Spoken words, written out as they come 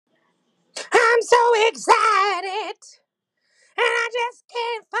I'm so excited, and I just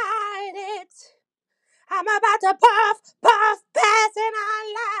can't fight it. I'm about to puff, pass, and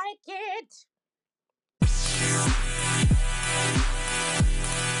I like it.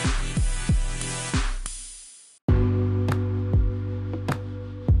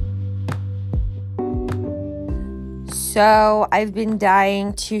 So I've been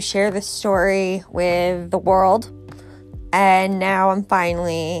dying to share this story with the world, and now I'm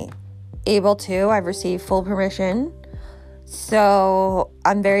finally able to. I've received full permission. So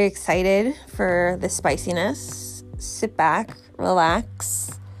I'm very excited for the spiciness. Sit back,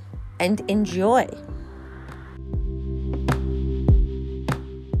 relax, and enjoy.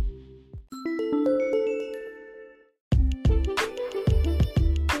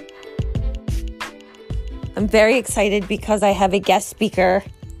 I'm very excited because I have a guest speaker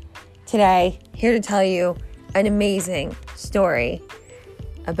today here to tell you an amazing story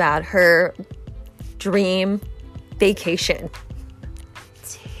about her dream vacation.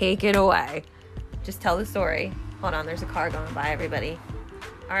 Take it away. Just tell the story. Hold on, there's a car going by, everybody.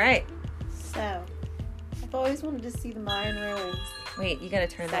 All right. So, I've always wanted to see the Mayan ruins. Wait, you gotta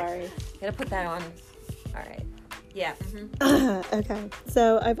turn that. Sorry. You gotta put that on. All right. Yeah. Okay.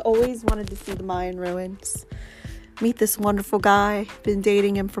 So, I've always wanted to see the Mayan ruins. Meet this wonderful guy. Been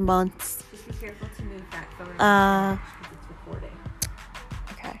dating him for months. Just be careful to move that phone because it's recording.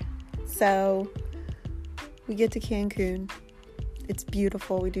 Okay. So, we get to Cancun. It's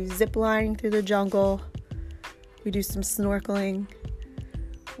beautiful. We do zip lining through the jungle. We do some snorkeling.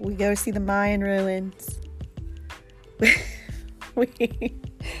 We go see the Mayan ruins. we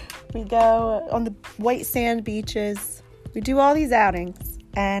go on the white sand beaches. We do all these outings.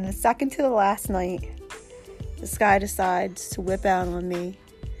 And the second to the last night, this guy decides to whip out on me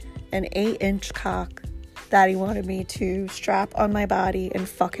an 8-inch cock that he wanted me to strap on my body and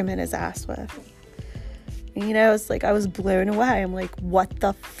fuck him in his ass with. And, you know, it's like I was blown away. I'm like, what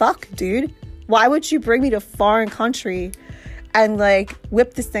the fuck, dude? Why would you bring me to a foreign country and, like,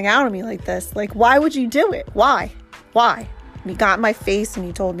 whip this thing out on me like this? Like, why would you do it? Why? And he got in my face and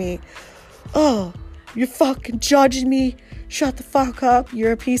he told me, oh, you're fucking judging me. Shut the fuck up.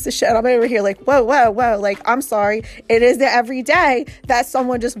 You're a piece of shit. I'm over here like, whoa. Like, I'm sorry. It isn't every day that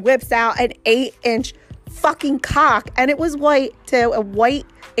someone just whips out an 8-inch fucking cock. And it was white, too. A white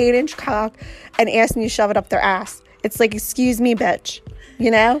 8-inch cock, and asked me to shove it up their ass. It's like, excuse me, bitch.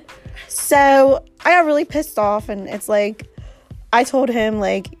 You know? So I got really pissed off, and it's like, I told him,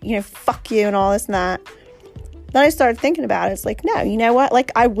 like, you know, fuck you and all this and that. Then I started thinking about it. It's like, no, you know what?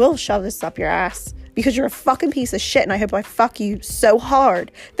 Like, I will shove this up your ass because you're a fucking piece of shit, and I hope I fuck you so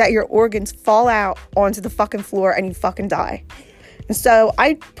hard that your organs fall out onto the fucking floor and you fucking die. And so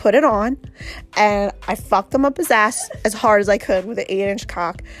I put it on, and I fucked him up his ass as hard as I could with an 8-inch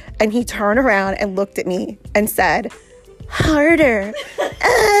cock, and he turned around and looked at me and said, harder,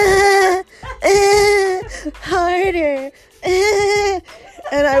 harder,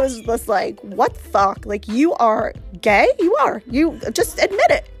 and I was just like, what the fuck? Like, you are gay? You are. You just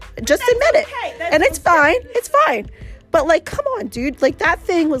admit it. Just admit it. Okay. And it's fine. It's fine. But, like, come on, dude. Like, that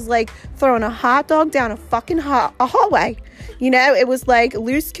thing was like throwing a hot dog down a fucking hallway. You know, it was like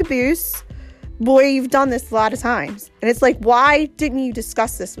loose caboose. Boy, you've done this a lot of times. And it's like, why didn't you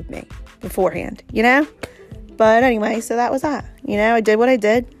discuss this with me beforehand? You know? But anyway, so that was that. You know, I did what I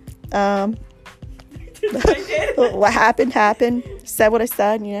did. What happened. Said what I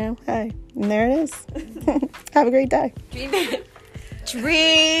said, you know. Hey, and there it is. Have a great day.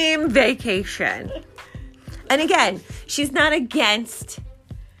 Dream vacation. And again, she's not against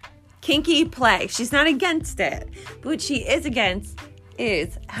kinky play. She's not against it. But what she is against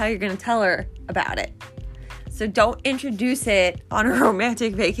is how you're going to tell her about it. So don't introduce it on a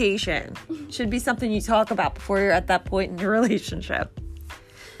romantic vacation. Should be something you talk about before you're at that point in your relationship.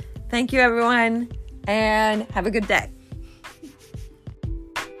 Thank you, everyone, and have a good day.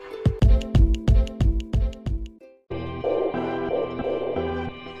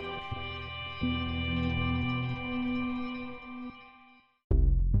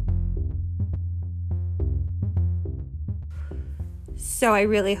 So I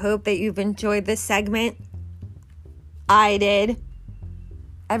really hope that you've enjoyed this segment. I did.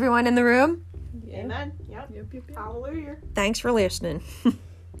 Everyone in the room? Amen. Yep. Hallelujah. Thanks for listening.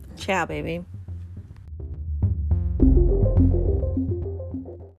 Ciao, baby.